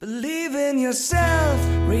Believe in yourself,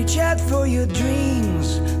 reach out for your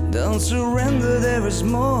dreams. Don't surrender, there is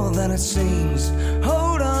more than it seems.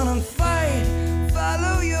 Hold on and fight,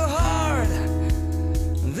 follow your heart.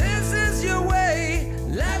 This is your way,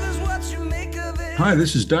 life is what you make of it. Hi,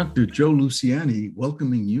 this is Dr. Joe Luciani,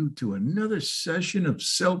 welcoming you to another session of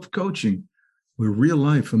self-coaching where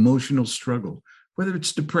real-life emotional struggle, whether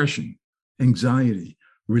it's depression, anxiety,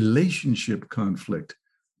 relationship conflict,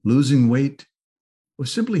 losing weight, or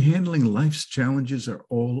simply handling life's challenges are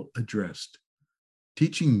all addressed,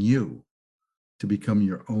 teaching you to become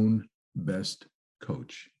your own best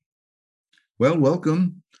coach. Well,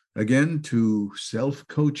 welcome again to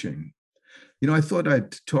self-coaching. I thought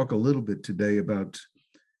I'd talk a little bit today about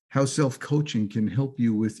how self-coaching can help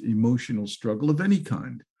you with emotional struggle of any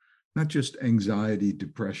kind, not just anxiety,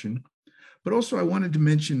 depression, but also I wanted to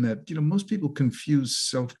mention that, most people confuse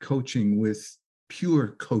self-coaching with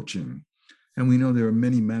pure coaching. And we know there are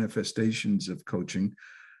many manifestations of coaching,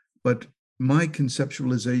 but my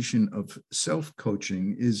conceptualization of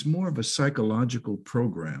self-coaching is more of a psychological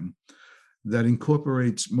program that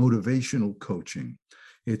incorporates motivational coaching.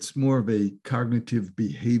 It's more of a cognitive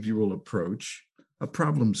behavioral approach, a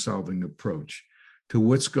problem-solving approach to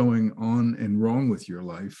what's going on and wrong with your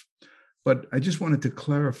life. But I just wanted to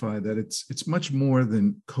clarify that it's much more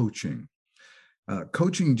than coaching.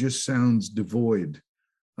 Coaching just sounds devoid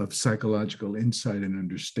of psychological insight and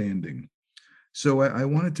understanding. So I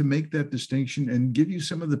wanted to make that distinction and give you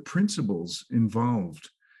some of the principles involved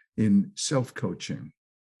in self-coaching.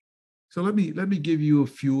 So let me give you a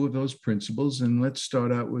few of those principles, and let's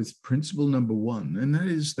start out with principle number one, and that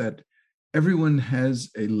is that everyone has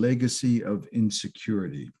a legacy of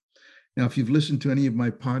insecurity. Now, if you've listened to any of my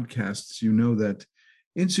podcasts, you know that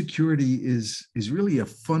insecurity is really a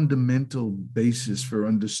fundamental basis for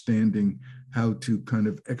understanding how to kind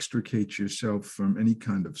of extricate yourself from any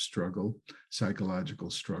kind of struggle, psychological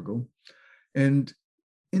struggle. And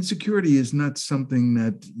insecurity is not something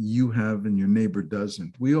that you have and your neighbor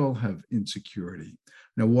doesn't. We all have insecurity.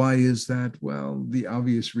 Now, why is that? Well, the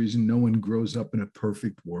obvious reason: no one grows up in a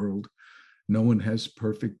perfect world. No one has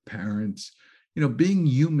perfect parents. Being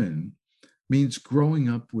human means growing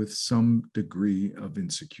up with some degree of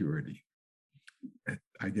insecurity.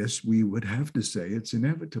 I guess we would have to say it's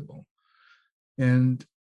inevitable. And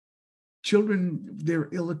children, they're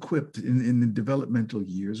ill-equipped in the developmental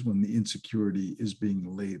years when the insecurity is being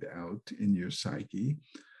laid out in your psyche.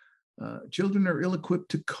 Children are ill-equipped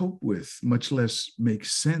to cope with, much less make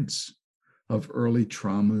sense of early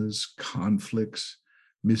traumas, conflicts,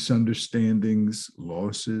 misunderstandings,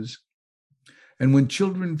 losses. And when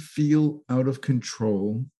children feel out of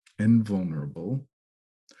control and vulnerable,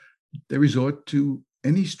 they resort to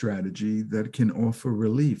any strategy that can offer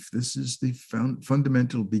relief. This is the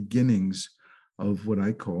fundamental beginnings of what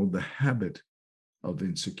I call the habit of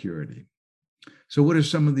insecurity. So what are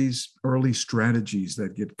some of these early strategies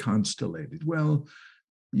that get constellated? Well,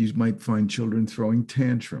 you might find children throwing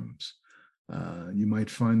tantrums. You might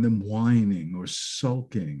find them whining or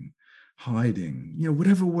sulking, hiding,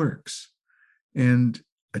 whatever works. And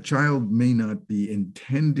a child may not be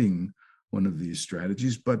intending one of these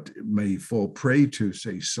strategies, but may fall prey to,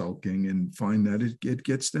 say, sulking, and find that it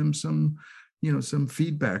gets them some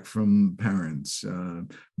feedback from parents,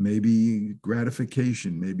 maybe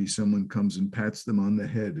gratification. Maybe someone comes and pats them on the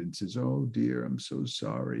head and says, "Oh dear, I'm so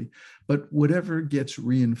sorry." But whatever gets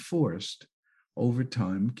reinforced over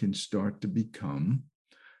time can start to become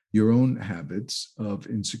your own habits of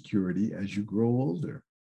insecurity as you grow older.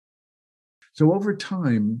 So over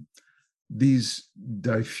time, these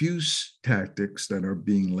diffuse tactics that are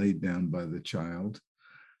being laid down by the child,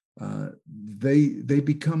 they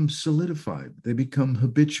become solidified. They become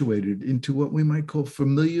habituated into what we might call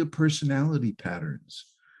familiar personality patterns,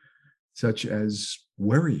 such as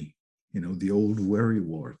worry, the old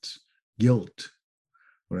worrywarts, guilt,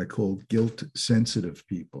 what I call guilt-sensitive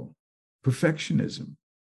people, perfectionism,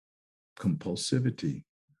 compulsivity,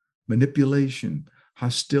 manipulation,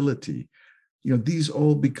 hostility. These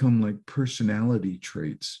all become like personality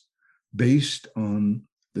traits based on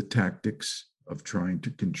the tactics of trying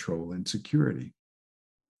to control insecurity.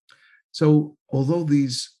 So, although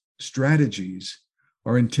these strategies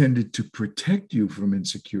are intended to protect you from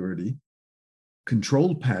insecurity,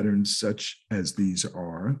 control patterns such as these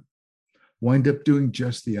wind up doing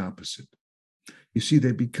just the opposite. You see,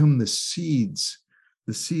 they become the seeds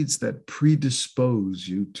that predispose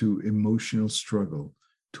you to emotional struggle,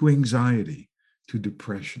 to anxiety, to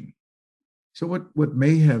depression. So what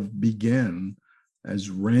may have began as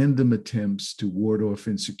random attempts to ward off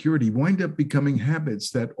insecurity wind up becoming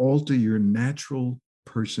habits that alter your natural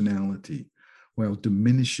personality, while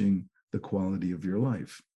diminishing the quality of your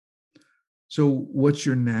life. So what's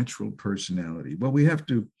your natural personality? Well, we have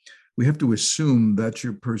to assume that's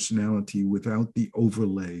your personality without the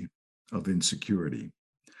overlay of insecurity,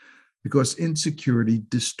 because insecurity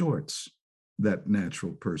distorts that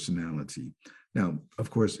natural personality. Now, of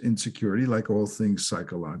course, insecurity, like all things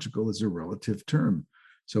psychological, is a relative term.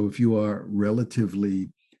 So if you are relatively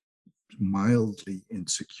mildly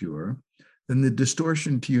insecure, then the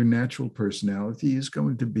distortion to your natural personality is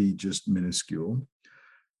going to be just minuscule.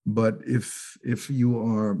 But if you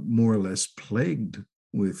are more or less plagued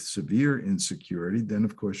with severe insecurity, then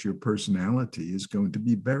of course your personality is going to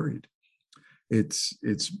be buried. It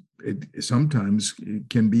sometimes it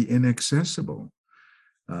can be inaccessible.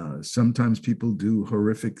 Sometimes people do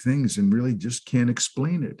horrific things and really just can't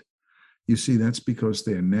explain it. You see, that's because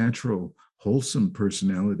their natural, wholesome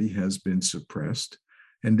personality has been suppressed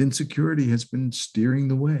and insecurity has been steering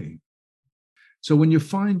the way. So when you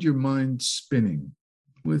find your mind spinning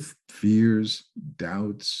with fears,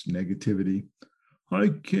 doubts, negativity,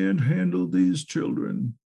 I can't handle these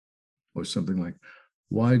children, or something like,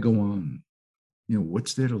 why go on?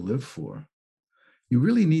 What's there to live for? You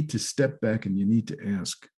really need to step back and you need to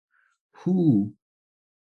ask, who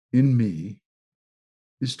in me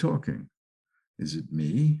is talking? Is it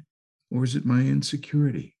me or is it my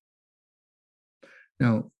insecurity?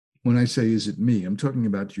 Now, when I say, is it me, I'm talking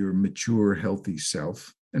about your mature, healthy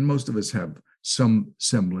self. And most of us have some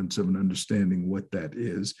semblance of an understanding what that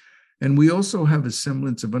is. And we also have a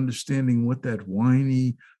semblance of understanding what that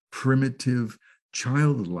whiny, primitive,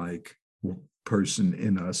 childlike person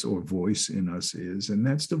in us or voice in us is. And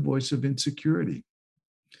that's the voice of insecurity.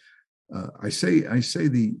 I say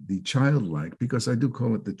the childlike because I do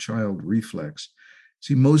call it the child reflex.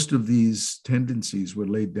 See, most of these tendencies were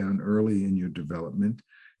laid down early in your development,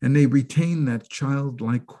 and they retain that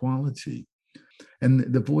childlike quality.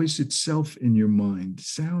 And the voice itself in your mind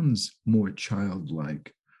sounds more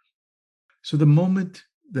childlike. So the moment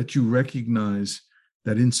that you recognize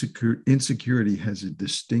that insecurity has a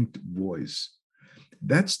distinct voice,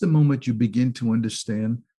 that's the moment you begin to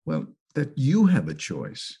understand, well, that you have a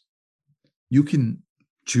choice. You can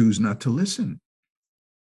choose not to listen.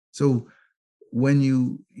 So when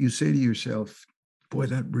you say to yourself, boy,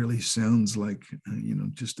 that really sounds like,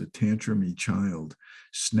 just a tantrumy child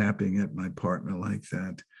snapping at my partner like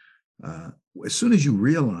that. As soon as you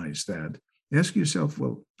realize that, ask yourself,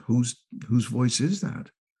 well, whose voice is that?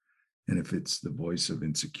 And if it's the voice of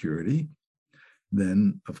insecurity,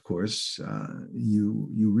 then of course you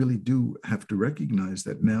really do have to recognize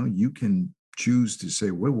that now you can choose to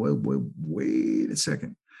say, wait a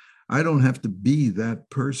second. I don't have to be that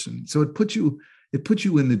person. So it puts you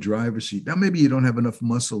in the driver's seat. Now, maybe you don't have enough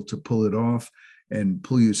muscle to pull it off and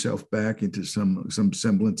pull yourself back into some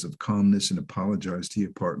semblance of calmness and apologize to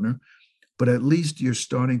your partner. But at least you're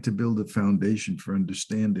starting to build a foundation for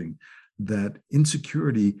understanding that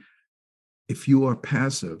insecurity, if you are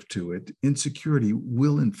passive to it, insecurity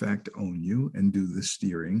will in fact own you and do the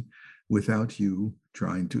steering without you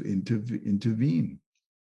trying to intervene.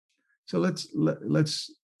 So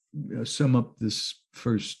let's sum up this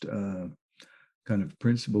first kind of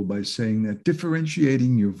principle by saying that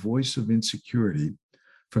differentiating your voice of insecurity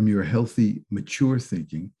from your healthy, mature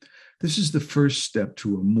thinking, this is the first step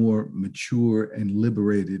to a more mature and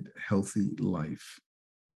liberated, healthy life.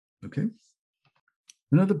 Okay?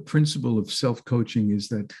 Another principle of self-coaching is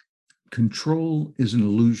that control is an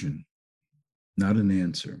illusion, not an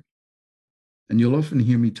answer. And you'll often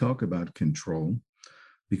hear me talk about control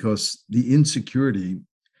because the insecurity,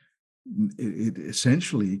 it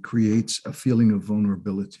essentially creates a feeling of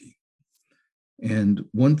vulnerability. And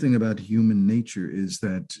one thing about human nature is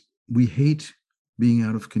that we hate being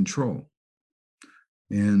out of control.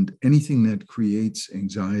 And anything that creates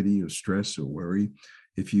anxiety or stress or worry,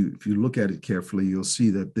 if you look at it carefully, you'll see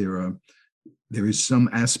that there is some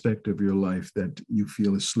aspect of your life that you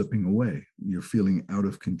feel is slipping away. You're feeling out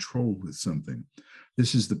of control with something.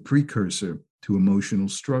 This is the precursor to emotional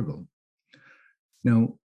struggle.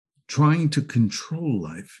 Now, trying to control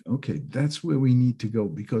life, okay, that's where we need to go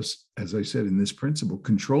because, as I said in this principle,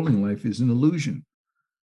 controlling life is an illusion.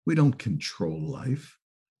 We don't control life.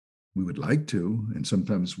 We would like to, and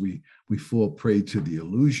sometimes we fall prey to the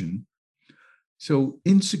illusion. So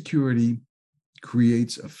insecurity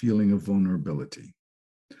creates a feeling of vulnerability.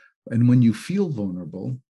 And when you feel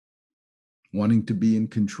vulnerable, wanting to be in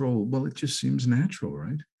control, well, it just seems natural,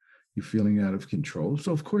 right? You're feeling out of control.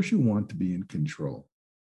 So of course you want to be in control.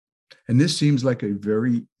 And this seems like a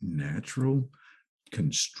very natural,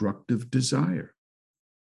 constructive desire.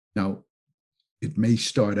 Now, it may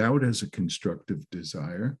start out as a constructive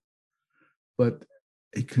desire, But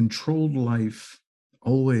a controlled life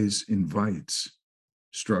always invites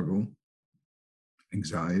struggle,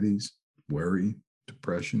 anxieties, worry,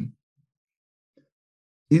 depression.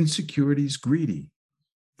 Insecurity is greedy.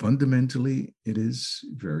 Fundamentally, it is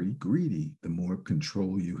very greedy. The more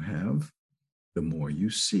control you have, the more you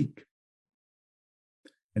seek.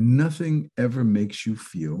 And nothing ever makes you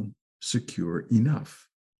feel secure enough.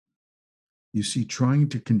 You see, trying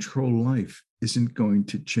to control life isn't going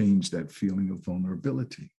to change that feeling of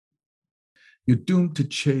vulnerability. You're doomed to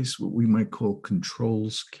chase what we might call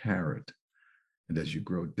control's carrot. And as you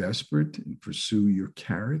grow desperate and pursue your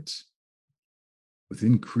carrots with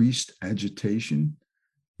increased agitation,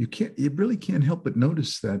 you really can't help but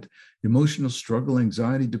notice that emotional struggle,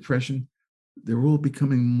 anxiety, depression, they're all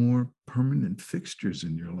becoming more permanent fixtures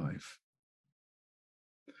in your life.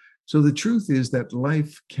 So the truth is that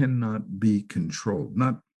life cannot be controlled,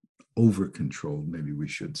 not over controlled, maybe we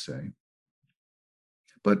should say.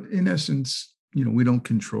 But in essence, we don't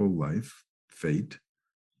control life, fate,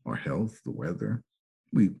 our health, the weather.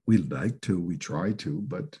 We like to, we try to,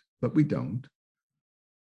 but we don't.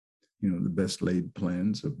 The best laid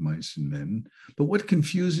plans of mice and men. But what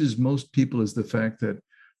confuses most people is the fact that,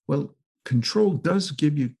 well, control does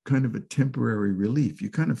give you kind of a temporary relief. You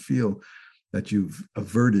kind of feel that you've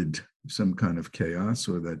averted some kind of chaos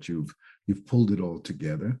or that you've pulled it all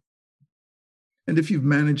together. And if you've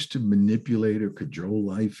managed to manipulate or cajole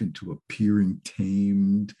life into appearing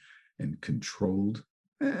tamed and controlled,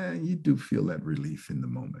 you do feel that relief in the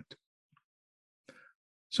moment.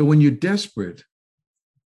 So when you're desperate,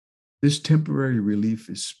 this temporary relief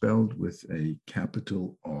is spelled with a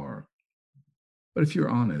capital R. But if you're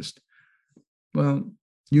honest, well,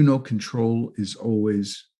 control is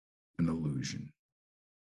always an illusion.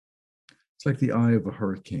 It's like the eye of a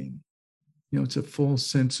hurricane. It's a false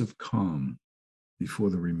sense of calm before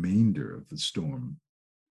the remainder of the storm.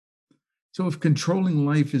 So if controlling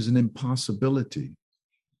life is an impossibility,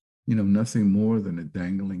 nothing more than a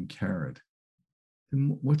dangling carrot,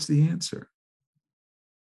 then what's the answer?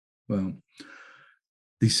 Well,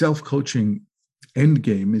 the self-coaching end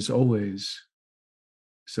game is always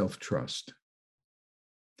self-trust.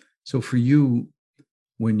 So for you,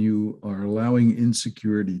 when you are allowing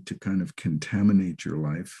insecurity to kind of contaminate your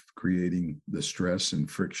life, creating the stress and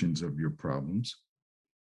frictions of your problems,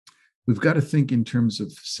 we've got to think in terms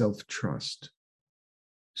of self-trust.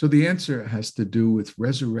 So the answer has to do with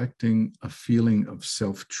resurrecting a feeling of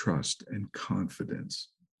self-trust and confidence.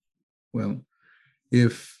 Well,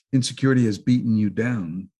 if insecurity has beaten you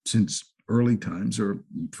down since early times or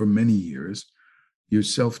for many years, your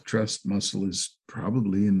self-trust muscle is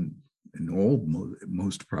probably in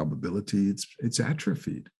most probability, it's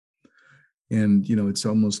atrophied. And, it's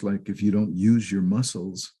almost like if you don't use your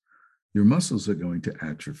muscles are going to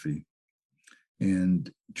atrophy. And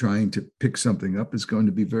trying to pick something up is going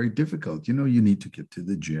to be very difficult. You need to get to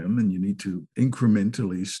the gym and you need to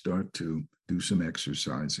incrementally start to do some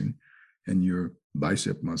exercising. And your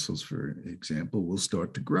bicep muscles, for example, will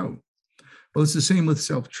start to grow. Well, it's the same with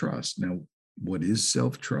self-trust. Now, what is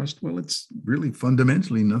self-trust? Well, it's really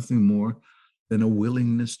fundamentally nothing more than a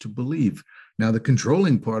willingness to believe. Now, the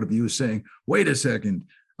controlling part of you is saying, wait a second,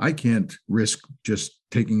 I can't risk just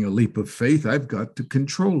taking a leap of faith. I've got to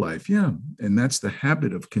control life. Yeah, and that's the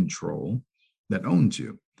habit of control that owns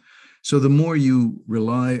you. So the more you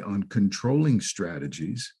rely on controlling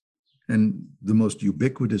strategies, and the most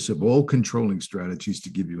ubiquitous of all controlling strategies, to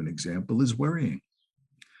give you an example, is worrying.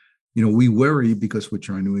 We worry because we're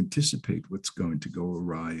trying to anticipate what's going to go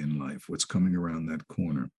awry in life, what's coming around that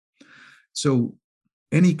corner. So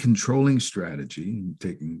any controlling strategy,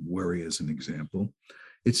 taking worry as an example,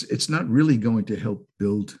 it's not really going to help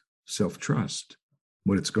build self-trust.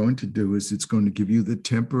 What it's going to do is it's going to give you the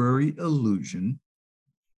temporary illusion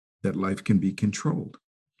that life can be controlled.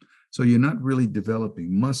 So you're not really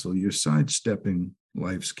developing muscle, you're sidestepping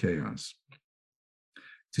life's chaos.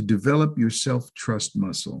 To develop your self-trust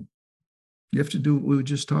muscle, you have to do what we were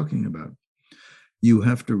just talking about. You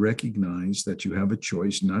have to recognize that you have a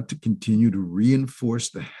choice not to continue to reinforce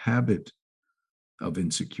the habit of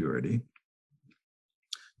insecurity.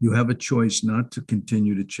 You have a choice not to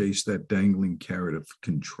continue to chase that dangling carrot of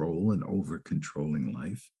control and over-controlling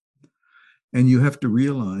life. And you have to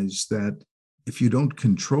realize that if you don't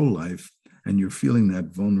control life and you're feeling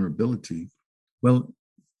that vulnerability, well,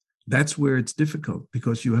 that's where it's difficult,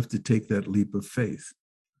 because you have to take that leap of faith.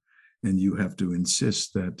 And you have to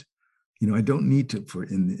insist that, I don't need to,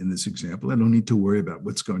 in this example, I don't need to worry about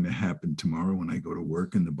what's going to happen tomorrow when I go to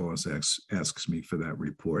work and the boss asks me for that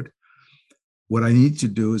report. What I need to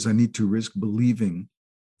do is I need to risk believing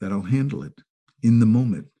that I'll handle it in the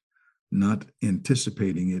moment, not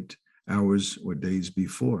anticipating it hours or days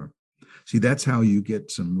before. See, that's how you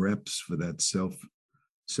get some reps for that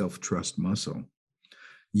self-trust muscle.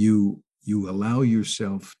 You allow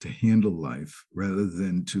yourself to handle life rather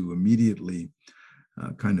than to immediately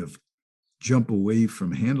kind of jump away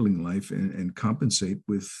from handling life and compensate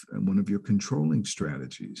with one of your controlling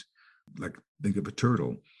strategies. Like, think of a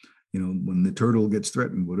turtle. When the turtle gets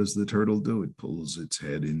threatened, what does the turtle do? It pulls its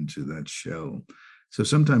head into that shell. So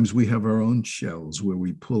sometimes we have our own shells where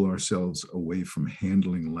we pull ourselves away from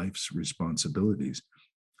handling life's responsibilities.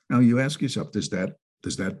 Now you ask yourself, does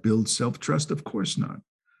that build self-trust? Of course not.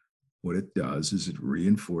 What it does is it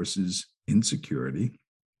reinforces insecurity,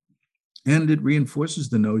 and it reinforces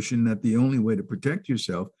the notion that the only way to protect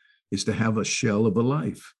yourself is to have a shell of a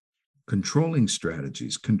life, controlling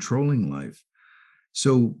strategies, controlling life.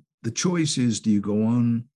 So the choice is, do you go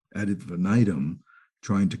on ad infinitum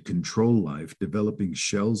trying to control life, developing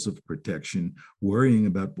shells of protection, worrying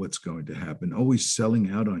about what's going to happen, always selling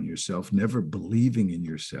out on yourself, never believing in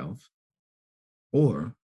yourself?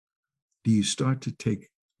 Or do you start to take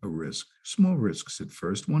a risk, small risks at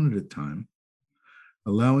first, one at a time,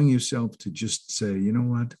 allowing yourself to just say, you know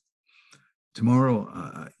what, tomorrow,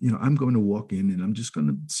 I'm going to walk in and I'm just going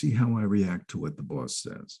to see how I react to what the boss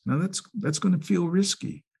says. Now that's going to feel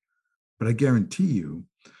risky, but I guarantee you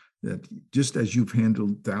that just as you've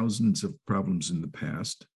handled thousands of problems in the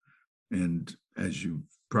past, and as you've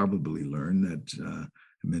probably learned that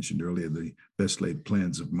I mentioned earlier, the best laid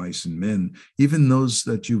plans of mice and men, even those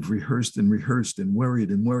that you've rehearsed and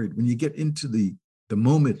worried, when you get into the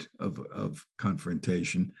moment of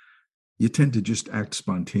confrontation, you tend to just act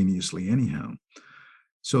spontaneously anyhow.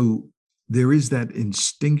 So there is that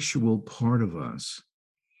instinctual part of us,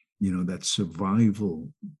 that survival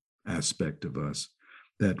aspect of us,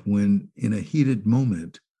 that when in a heated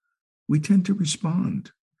moment, we tend to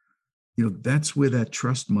respond. That's where that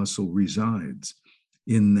trust muscle resides,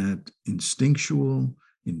 in that instinctual,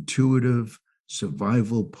 intuitive,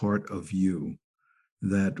 survival part of you,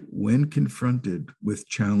 that when confronted with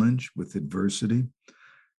challenge, with adversity,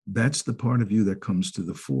 that's the part of you that comes to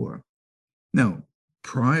the fore. Now,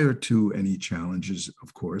 prior to any challenges,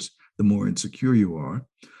 of course, the more insecure you are,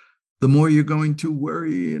 the more you're going to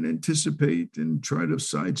worry and anticipate and try to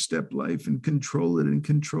sidestep life and control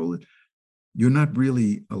it. You're not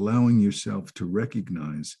really allowing yourself to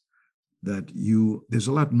recognize that there's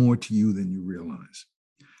a lot more to you than you realize.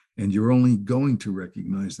 And you're only going to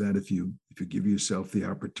recognize that if you give yourself the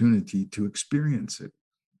opportunity to experience it.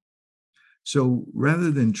 So rather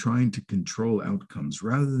than trying to control outcomes,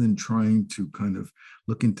 rather than trying to kind of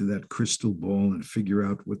look into that crystal ball and figure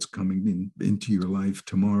out what's coming into your life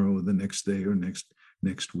tomorrow or the next day or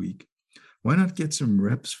next week, why not get some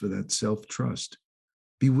reps for that self-trust?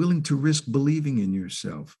 Be willing to risk believing in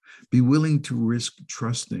yourself. Be willing to risk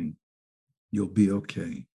trusting you'll be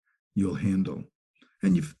okay. You'll handle.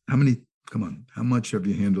 And how much have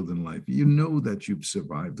you handled in life? You know that you've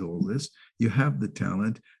survived all this. You have the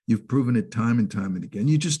talent. You've proven it time and time and again.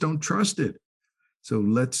 You just don't trust it. So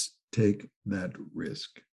let's take that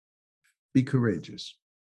risk. Be courageous.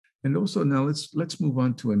 And also now let's move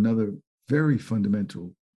on to another very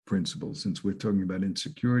fundamental principle, since we're talking about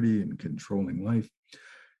insecurity and controlling life.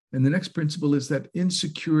 And the next principle is that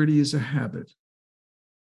insecurity is a habit,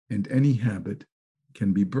 and any habit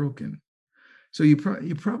can be broken. So you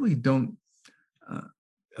probably don't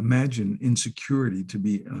imagine insecurity to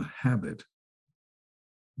be a habit,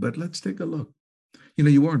 but let's take a look.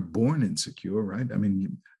 You weren't born insecure, right? I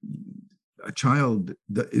mean, a child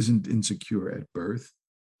that isn't insecure at birth,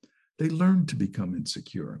 they learn to become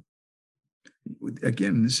insecure.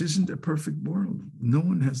 Again, this isn't a perfect world. No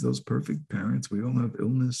one has those perfect parents. We all have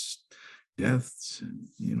illness, deaths,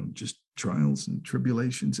 and, just trials and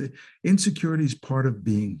tribulations. Insecurity is part of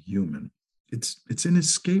being human. It's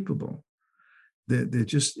inescapable. There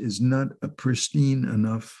just is not a pristine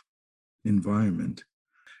enough environment.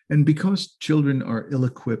 And because children are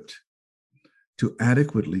ill-equipped to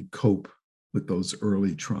adequately cope with those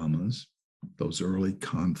early traumas, those early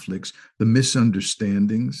conflicts, the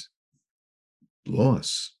misunderstandings,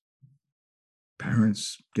 loss,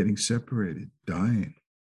 parents getting separated, dying.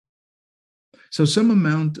 So some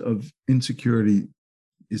amount of insecurity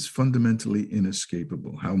is fundamentally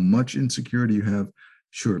inescapable. How much insecurity you have,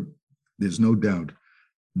 sure, there's no doubt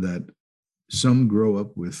that some grow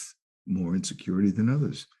up with more insecurity than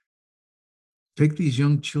others. Take these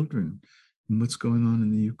young children and what's going on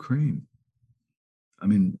in the Ukraine. I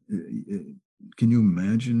mean, can you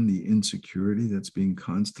imagine the insecurity that's being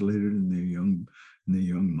constellated in their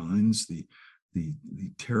young minds, the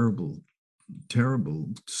terrible terrible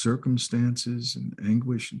circumstances and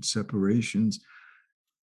anguish and separations,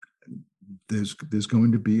 there's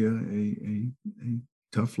going to be a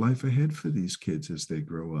tough life ahead for these kids as they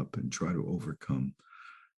grow up and try to overcome.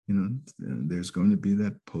 There's going to be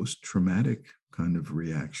that post-traumatic kind of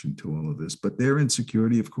reaction to all of this. But their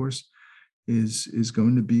insecurity, of course, is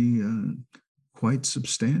going to be quite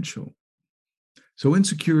substantial. So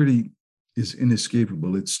insecurity is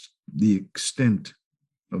inescapable. It's the extent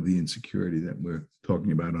of the insecurity that we're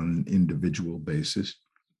talking about on an individual basis.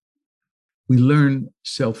 We learn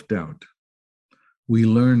self-doubt. We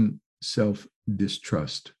learn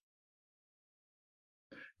self-distrust.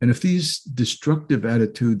 And if these destructive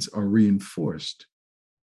attitudes are reinforced,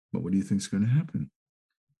 well, what do you think is going to happen?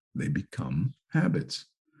 They become habits.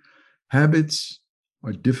 Habits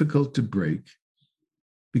are difficult to break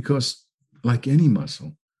because, like any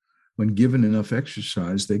muscle, when given enough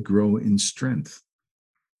exercise, they grow in strength.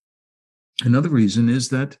 Another reason is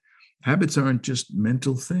that habits aren't just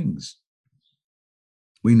mental things.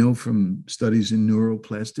 We know from studies in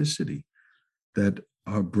neuroplasticity that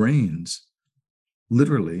our brains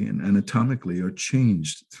literally and anatomically are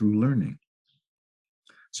changed through learning.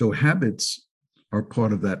 So habits are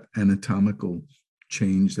part of that anatomical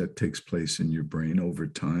change that takes place in your brain. Over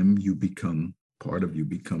time, part of you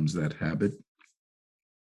becomes that habit.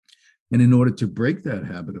 And in order to break that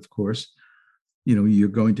habit, of course, you're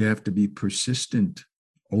going to have to be persistent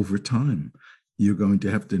over time. You're going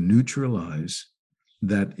to have to neutralize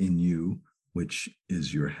that in you, which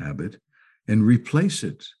is your habit, and replace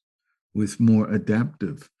it with more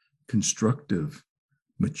adaptive, constructive,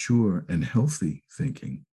 mature, and healthy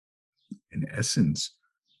thinking. In essence,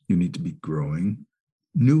 you need to be growing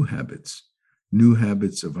new habits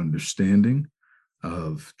of understanding,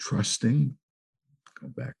 of trusting. Go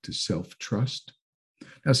back to self-trust.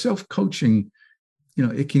 Now, self-coaching,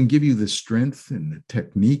 it can give you the strength and the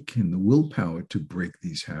technique and the willpower to break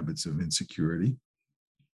these habits of insecurity.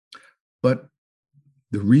 But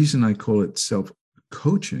the reason I call it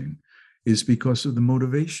self-coaching is because of the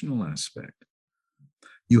motivational aspect.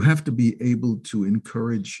 You have to be able to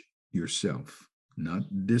encourage yourself, not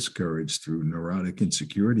discourage through neurotic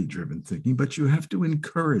insecurity-driven thinking, but you have to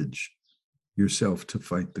encourage yourself to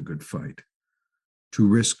fight the good fight, to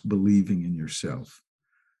risk believing in yourself,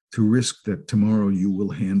 to risk that tomorrow you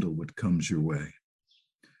will handle what comes your way.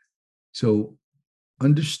 So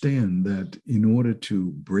understand that in order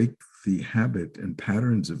to break the habit and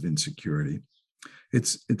patterns of insecurity,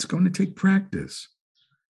 it's going to take practice.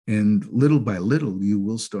 And little by little, you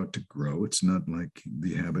will start to grow. It's not like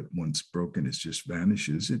the habit once broken, it just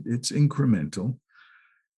vanishes. It's incremental.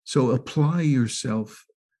 So apply yourself.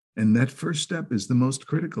 And that first step is the most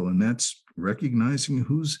critical. And that's recognizing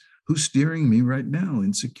who's steering me right now,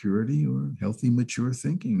 insecurity or healthy, mature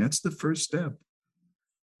thinking. That's the first step.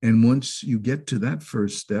 And once you get to that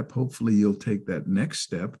first step, hopefully you'll take that next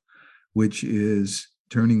step, which is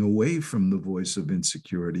turning away from the voice of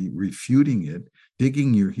insecurity, refuting it,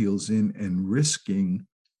 digging your heels in, and risking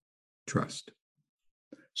trust.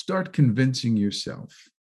 Start convincing yourself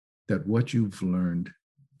that what you've learned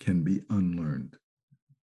can be unlearned.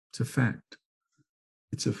 It's a fact.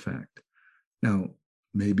 It's a fact. Now,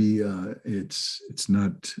 maybe it's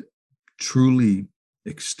not truly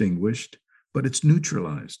extinguished, but it's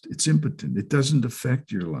neutralized. It's impotent. It doesn't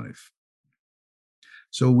affect your life.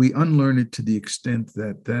 So we unlearn it to the extent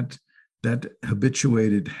that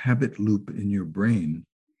habituated habit loop in your brain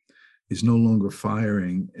is no longer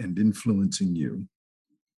firing and influencing you.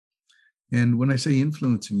 And when I say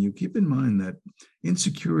influencing you, keep in mind that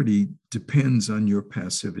insecurity depends on your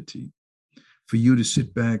passivity. For you to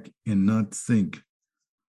sit back and not think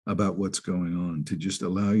about what's going on, to just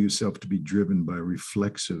allow yourself to be driven by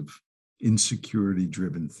reflexive,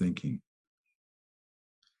 insecurity-driven thinking.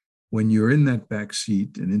 When you're in that back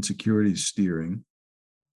seat and insecurity is steering,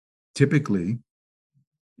 typically,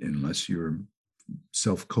 unless you're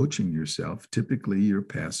self-coaching yourself, typically you're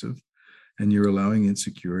passive and you're allowing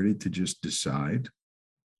insecurity to just decide,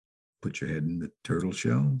 put your head in the turtle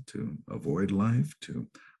shell, to avoid life, to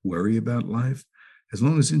worry about life. As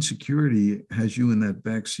long as insecurity has you in that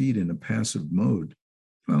back seat in a passive mode,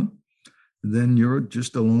 well, then you're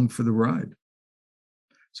just along for the ride.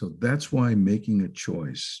 So that's why making a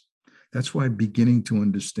choice, that's why beginning to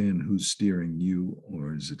understand who's steering you,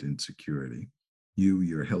 or is it insecurity? You,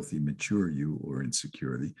 your healthy, mature you, or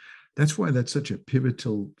insecurity. That's why that's such a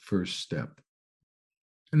pivotal first step.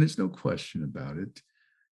 And there's no question about it.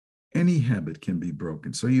 Any habit can be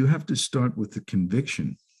broken. So you have to start with the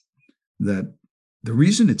conviction that the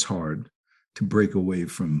reason it's hard to break away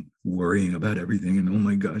from worrying about everything and oh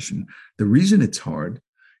my gosh, and the reason it's hard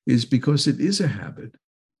is because it is a habit.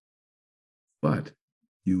 But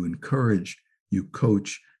you encourage, you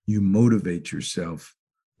coach, you motivate yourself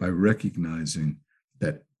by recognizing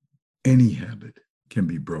that any habit can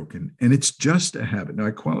be broken. And it's just a habit. Now,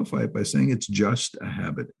 I qualify it by saying it's just a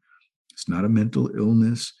habit. It's not a mental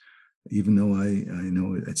illness, even though I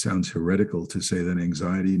know it sounds heretical to say that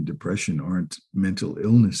anxiety and depression aren't mental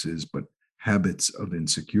illnesses, but habits of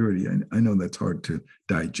insecurity. I know that's hard to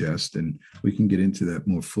digest, and we can get into that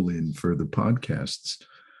more fully in further podcasts.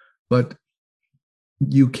 But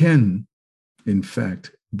you can, in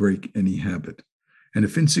fact, break any habit. And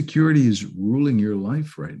if insecurity is ruling your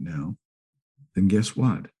life right now, then guess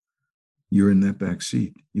what? You're in that back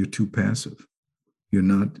seat. You're too passive. You're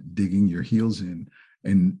not digging your heels in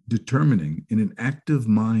and determining in an active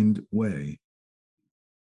mind way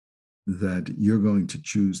that you're going to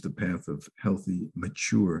choose the path of healthy,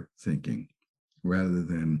 mature thinking rather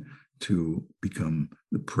than to become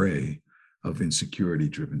the prey of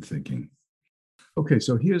insecurity-driven thinking. Okay,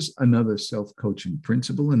 so here's another self-coaching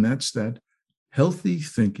principle, and that's that healthy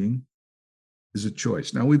thinking is a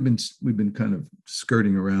choice. Now, we've been kind of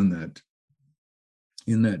skirting around that,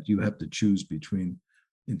 in that you have to choose between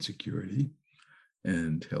insecurity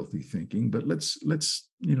and healthy thinking. But let's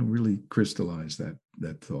really crystallize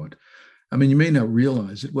that thought. I mean, you may not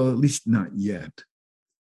realize it, well, at least not yet.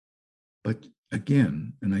 But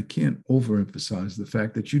again, and I can't overemphasize the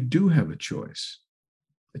fact that you do have a choice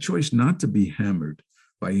not to be hammered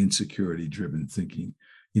by insecurity-driven thinking.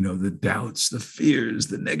 You know, the doubts, the fears,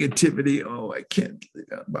 the negativity. Oh, I can't.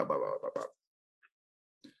 Blah, blah, blah, blah, blah.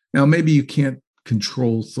 Now, maybe you can't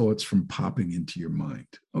control thoughts from popping into your mind.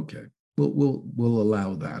 Okay, we'll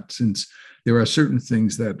allow that, since there are certain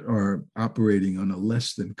things that are operating on a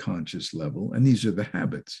less than conscious level, and these are the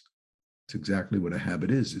habits. It's exactly what a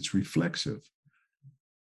habit is. It's reflexive.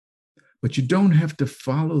 But you don't have to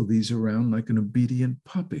follow these around like an obedient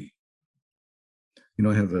puppy. You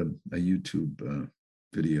know, I have a YouTube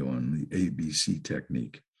video on the ABC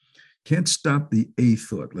technique. Can't stop the A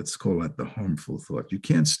thought. Let's call that the harmful thought. You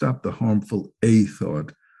can't stop the harmful A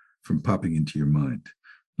thought from popping into your mind.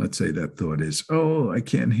 Let's say that thought is, oh, I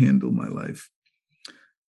can't handle my life.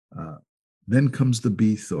 Then comes the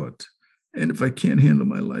B thought. And if I can't handle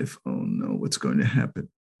my life, oh no, what's going to happen?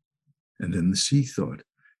 And then the C thought.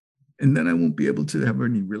 And then I won't be able to have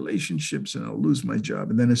any relationships and I'll lose my job.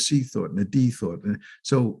 And then a C thought and a D thought. And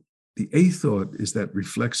so the A thought is that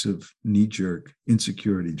reflexive, knee-jerk,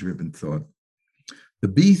 insecurity-driven thought. The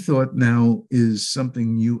B thought now is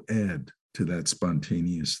something you add to that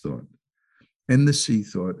spontaneous thought. And the C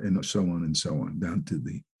thought, and so on, down to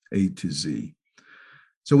the A to Z.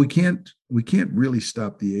 So we can't really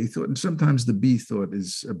stop the A thought. And sometimes the B thought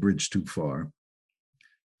is a bridge too far.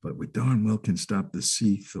 But we darn well can stop the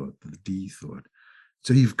C thought, the D thought.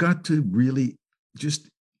 So you've got to really just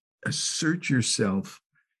assert yourself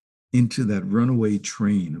into that runaway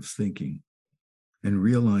train of thinking and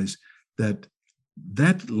realize that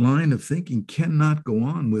that line of thinking cannot go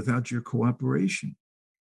on without your cooperation.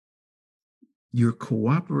 You're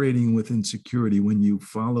cooperating with insecurity when you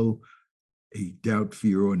follow a doubt,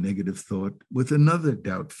 fear, or negative thought with another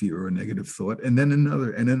doubt, fear, or negative thought, and then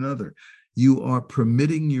another and another. You are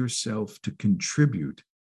permitting yourself to contribute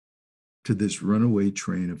to this runaway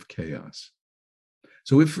train of chaos.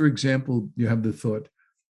 So if, for example, you have the thought,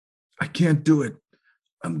 I can't do it,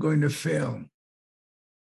 I'm going to fail.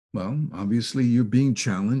 Well, obviously, you're being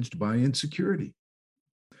challenged by insecurity.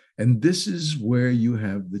 And this is where you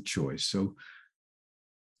have the choice. So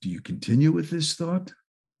do you continue with this thought?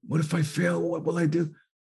 What if I fail? What will I do?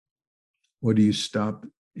 Or do you stop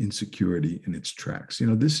insecurity in its tracks? You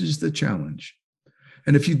know, this is the challenge.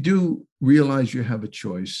 And if you do realize you have a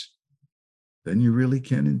choice, then you really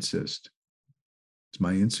can insist. It's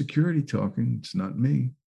my insecurity talking. It's not me.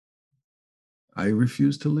 I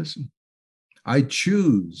refuse to listen. I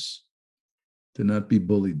choose to not be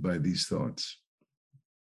bullied by these thoughts.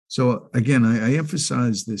 So again, I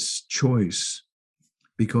emphasize this choice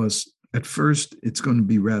because at first it's going to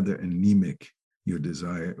be rather anemic, your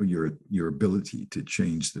desire, or your ability to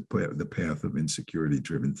change the path of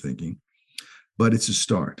insecurity-driven thinking. But it's a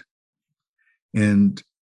start. And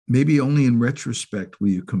maybe only in retrospect will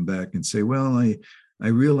you come back and say, well, I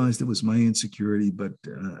realized it was my insecurity, but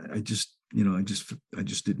I just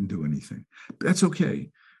didn't do anything. But that's okay,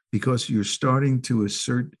 because you're starting to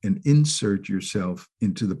assert and insert yourself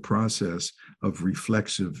into the process of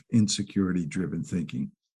reflexive, insecurity-driven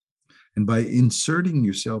thinking. And by inserting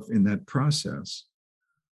yourself in that process,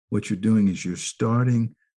 what you're doing is you're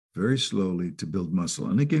starting very slowly to build muscle.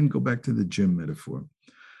 And again, go back to the gym metaphor.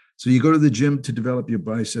 So you go to the gym to develop your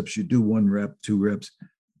biceps, you do 1 rep, 2 reps.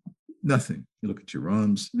 Nothing. You look at your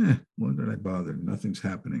arms, why did I bother? Nothing's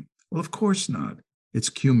happening. Well, of course not. It's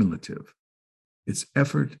cumulative. It's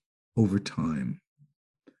effort over time.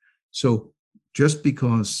 So just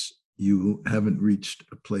because you haven't reached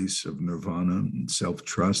a place of nirvana and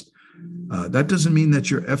self-trust, that doesn't mean that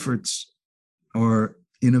your efforts are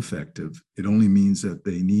ineffective. It only means that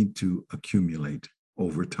they need to accumulate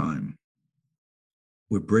over time.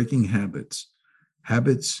 We're breaking habits.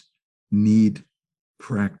 Habits need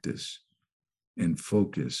practice and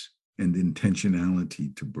focus and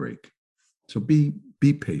intentionality to break. So be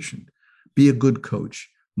patient, be a good coach,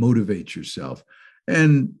 motivate yourself.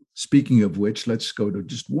 And speaking of which, let's go to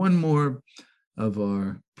just one more of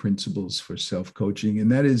our principles for self-coaching,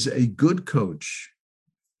 and that is a good coach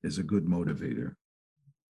is a good motivator.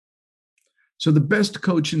 So the best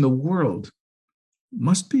coach in the world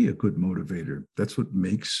must be a good motivator. That's what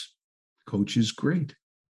makes coaches great.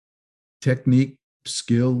 Technique,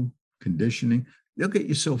 skill, conditioning, they'll get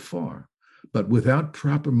you so far. But without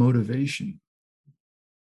proper motivation,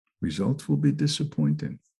 results will be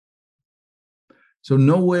disappointing. So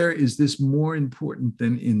nowhere is this more important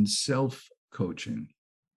than in self-coaching.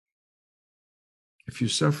 If you're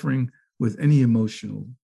suffering with any emotional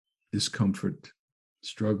discomfort,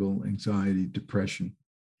 struggle, anxiety, depression,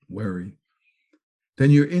 worry,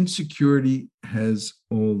 then your insecurity has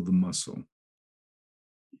all the muscle.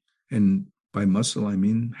 And by muscle, I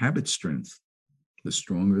mean habit strength. The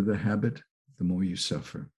stronger the habit, the more you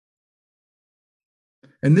suffer.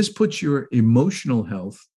 And this puts your emotional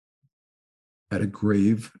health at a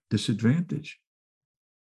grave disadvantage.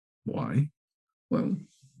 Why? Well,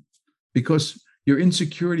 because your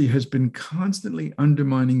insecurity has been constantly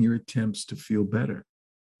undermining your attempts to feel better.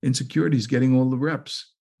 Insecurity is getting all the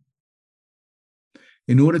reps.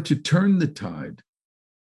 In order to turn the tide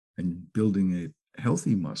and building a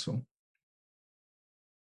healthy muscle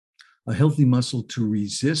to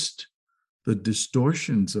resist the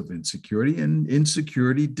distortions of insecurity, and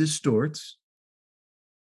insecurity distorts,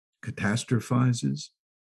 catastrophizes.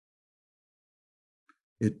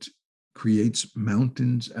 It creates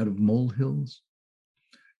mountains out of molehills.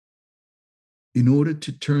 In order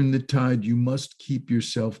to turn the tide, you must keep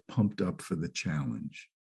yourself pumped up for the challenge.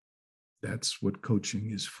 That's what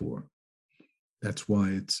coaching is for. That's why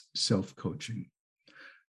it's self-coaching.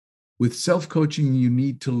 With self-coaching, you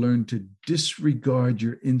need to learn to disregard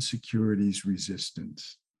your insecurities'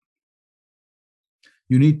 resistance.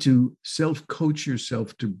 You need to self-coach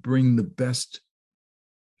yourself to bring the best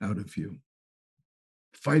out of you.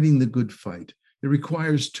 Fighting the good fight. It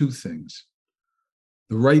requires two things: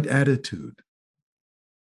 the right attitude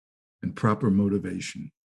and proper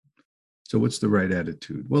motivation. So what's the right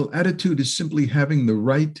attitude? Well, attitude is simply having the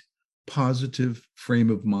right positive frame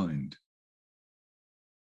of mind.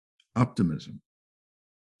 Optimism.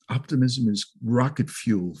 Optimism is rocket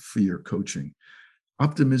fuel for your coaching.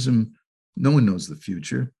 Optimism, no one knows the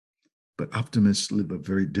future, but optimists live a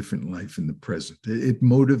very different life in the present. It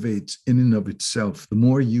motivates in and of itself. The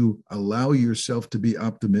more you allow yourself to be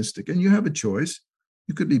optimistic, and you have a choice,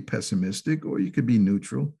 you could be pessimistic or you could be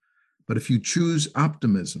neutral, but if you choose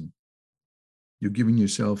optimism, you're giving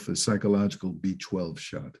yourself a psychological B12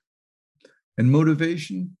 shot. And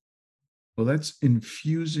motivation, well, that's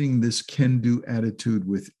infusing this can-do attitude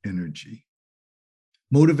with energy.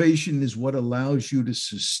 Motivation is what allows you to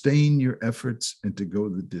sustain your efforts and to go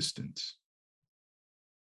the distance.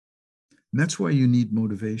 And that's why you need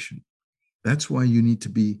motivation. That's why you need to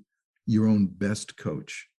be your own best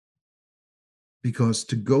coach. Because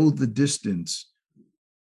to go the distance,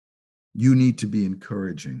 you need to be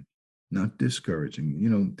encouraging, not discouraging. You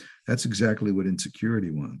know, that's exactly what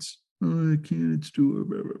insecurity wants. Oh, I can't, it's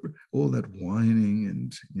too, all that whining.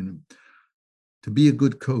 And, you know, to be a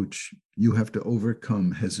good coach, you have to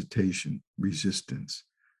overcome hesitation, resistance.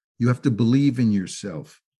 You have to believe in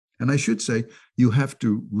yourself. And I should say, you have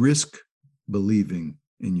to risk believing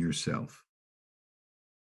in yourself.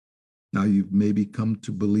 Now, you've maybe come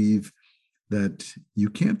to believe that you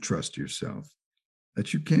can't trust yourself,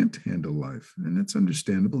 that you can't handle life. And that's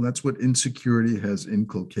understandable. That's what insecurity has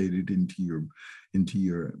inculcated into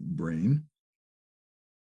your brain.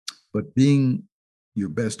 But being your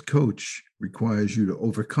best coach requires you to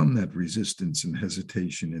overcome that resistance and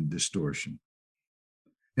hesitation and distortion,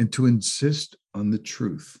 and to insist on the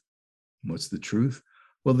truth. What's the truth?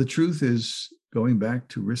 Well, the truth is going back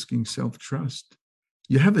to risking self-trust.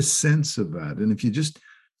 You have a sense of that. And if you just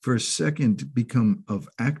for a second become of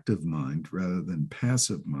active mind rather than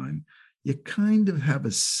passive mind, you kind of have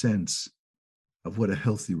a sense of what a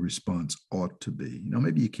healthy response ought to be. You know,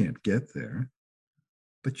 maybe you can't get there,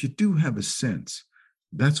 but you do have a sense.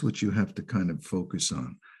 That's what you have to kind of focus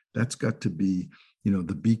on. That's got to be,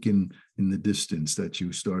 the beacon in the distance that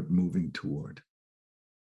you start moving toward.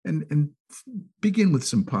 And begin with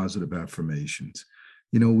some positive affirmations.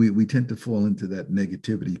 We tend to fall into that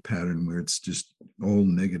negativity pattern where it's just all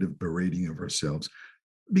negative berating of ourselves.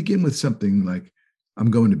 Begin with something like,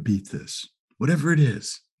 I'm going to beat this, whatever it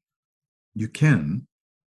is. You can.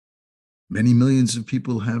 Many millions of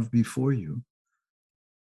people have before you.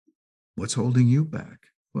 What's holding you back?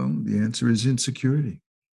 Well, the answer is insecurity,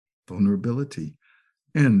 vulnerability,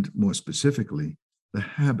 and more specifically, the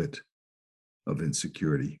habit of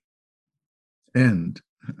insecurity. And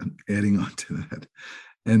adding on to that,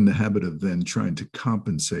 and the habit of then trying to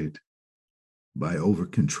compensate by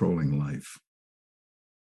over-controlling life.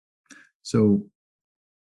 So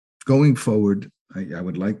going forward, I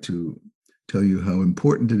would like to tell you how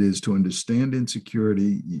important it is to understand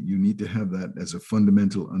insecurity. You need to have that as a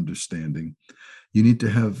fundamental understanding. You need to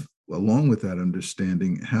have, along with that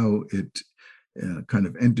understanding, how it kind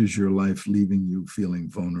of enters your life, leaving you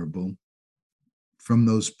feeling vulnerable. From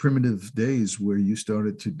those primitive days where you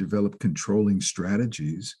started to develop controlling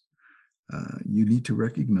strategies, you need to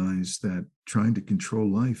recognize that trying to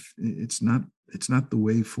control life, it's not the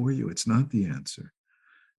way for you. It's not the answer.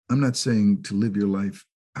 I'm not saying to live your life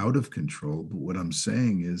out of control, but what I'm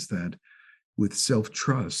saying is that with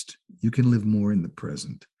self-trust, you can live more in the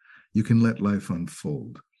present. You can let life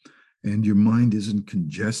unfold. And your mind isn't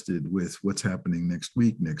congested with what's happening next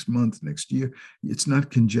week, next month, next year. It's not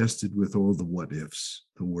congested with all the what ifs,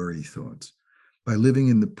 the worry thoughts. By living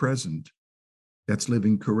in the present, that's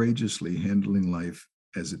living courageously, handling life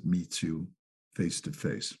as it meets you face to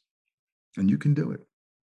face. And you can do it.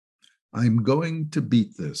 I'm going to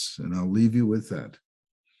beat this, and I'll leave you with that.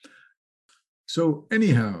 So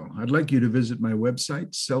anyhow, I'd like you to visit my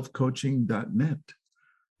website, selfcoaching.net.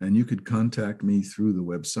 And you could contact me through the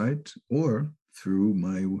website or through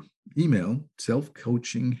my email,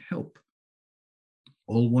 selfcoachinghelp,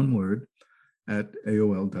 all one word, at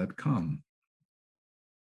AOL.com.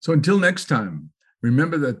 So until next time,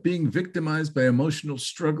 remember that being victimized by emotional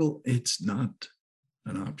struggle, it's not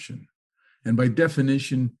an option. And by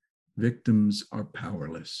definition, victims are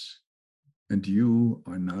powerless. And you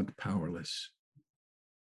are not powerless.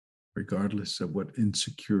 Regardless of what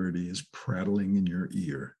insecurity is prattling in your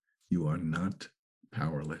ear, you are not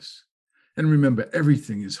powerless. And remember,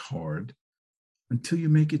 everything is hard until you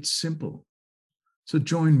make it simple. So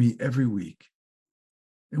join me every week.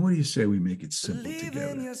 And what do you say we make it simple together?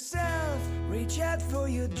 Believe in yourself, reach out for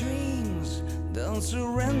your dreams. Don't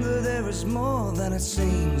surrender, there is more than it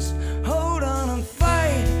seems. Hold on and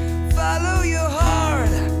fight, follow your heart.